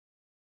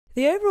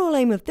The overall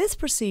aim of this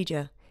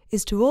procedure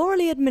is to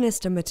orally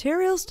administer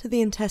materials to the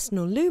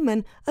intestinal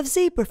lumen of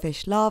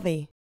zebrafish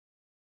larvae.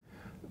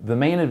 The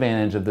main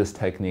advantage of this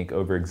technique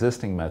over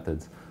existing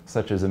methods,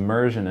 such as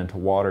immersion into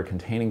water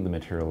containing the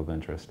material of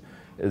interest,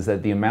 is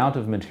that the amount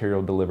of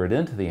material delivered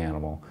into the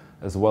animal,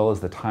 as well as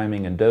the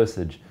timing and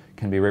dosage,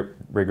 can be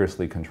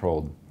rigorously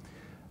controlled.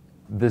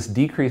 This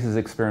decreases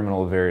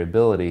experimental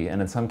variability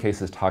and in some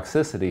cases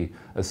toxicity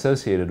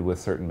associated with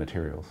certain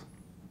materials.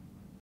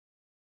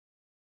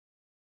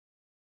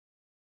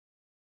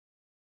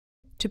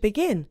 To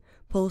begin,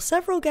 pull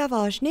several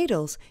gavage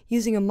needles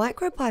using a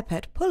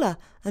micropipette puller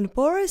and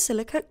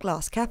borosilicate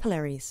glass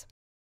capillaries.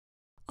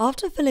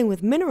 After filling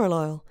with mineral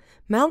oil,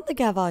 mount the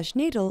gavage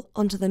needle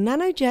onto the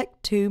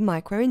Nanoject 2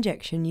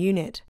 microinjection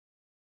unit.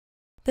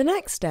 The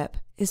next step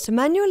is to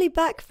manually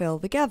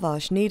backfill the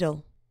gavage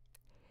needle.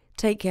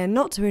 Take care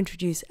not to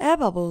introduce air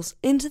bubbles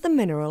into the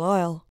mineral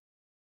oil.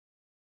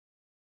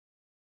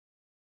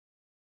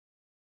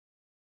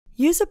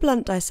 Use a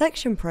blunt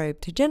dissection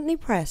probe to gently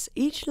press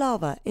each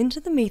larva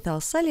into the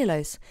methyl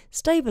cellulose,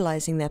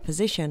 stabilizing their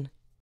position.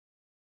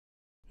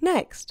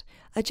 Next,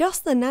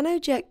 adjust the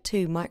Nanoject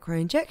 2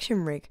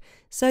 microinjection rig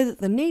so that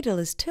the needle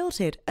is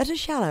tilted at a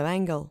shallow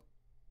angle.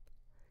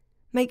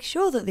 Make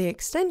sure that the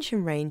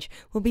extension range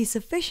will be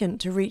sufficient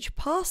to reach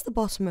past the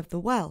bottom of the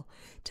well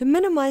to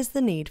minimize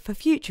the need for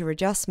future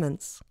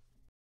adjustments.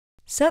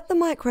 Set the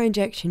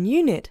microinjection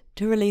unit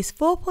to release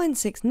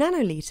 4.6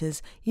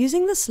 nanoliters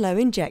using the slow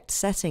inject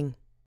setting.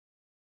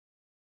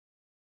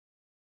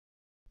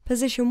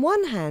 Position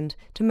one hand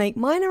to make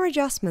minor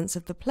adjustments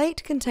of the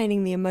plate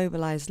containing the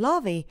immobilized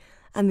larvae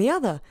and the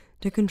other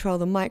to control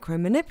the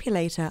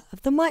micromanipulator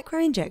of the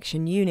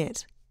microinjection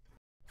unit.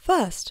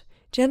 First,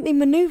 gently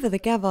maneuver the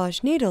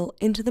gavage needle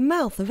into the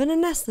mouth of an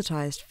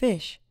anesthetized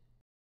fish.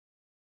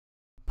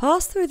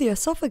 Pass through the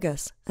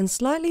esophagus and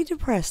slightly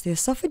depress the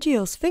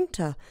esophageal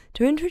sphincter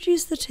to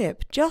introduce the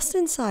tip just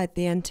inside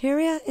the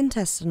anterior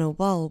intestinal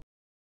bulb.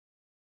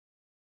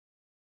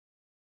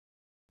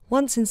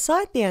 Once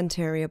inside the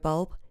anterior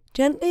bulb,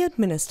 gently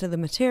administer the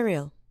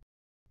material.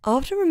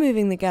 After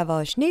removing the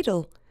gavage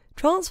needle,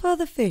 transfer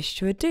the fish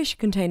to a dish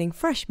containing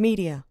fresh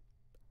media.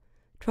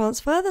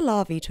 Transfer the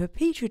larvae to a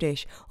petri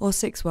dish or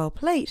 6-well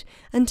plate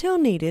until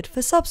needed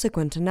for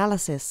subsequent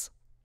analysis.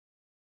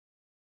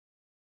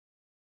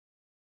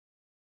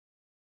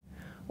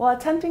 While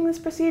attempting this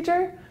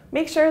procedure,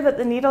 make sure that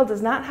the needle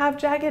does not have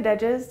jagged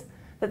edges,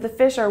 that the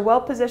fish are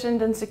well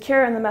positioned and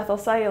secure in the methyl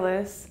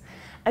cellulose,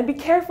 and be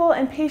careful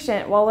and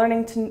patient while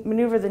learning to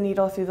maneuver the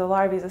needle through the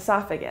larvae's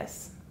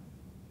esophagus.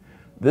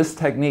 This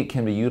technique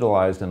can be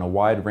utilized in a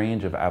wide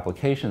range of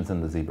applications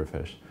in the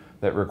zebrafish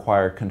that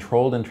require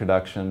controlled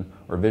introduction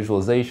or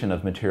visualization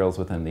of materials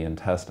within the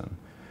intestine.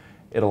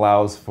 It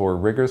allows for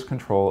rigorous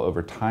control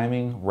over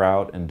timing,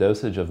 route, and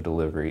dosage of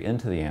delivery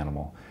into the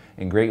animal,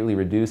 and greatly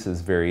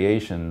reduces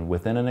variation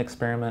within an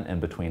experiment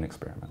and between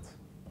experiments.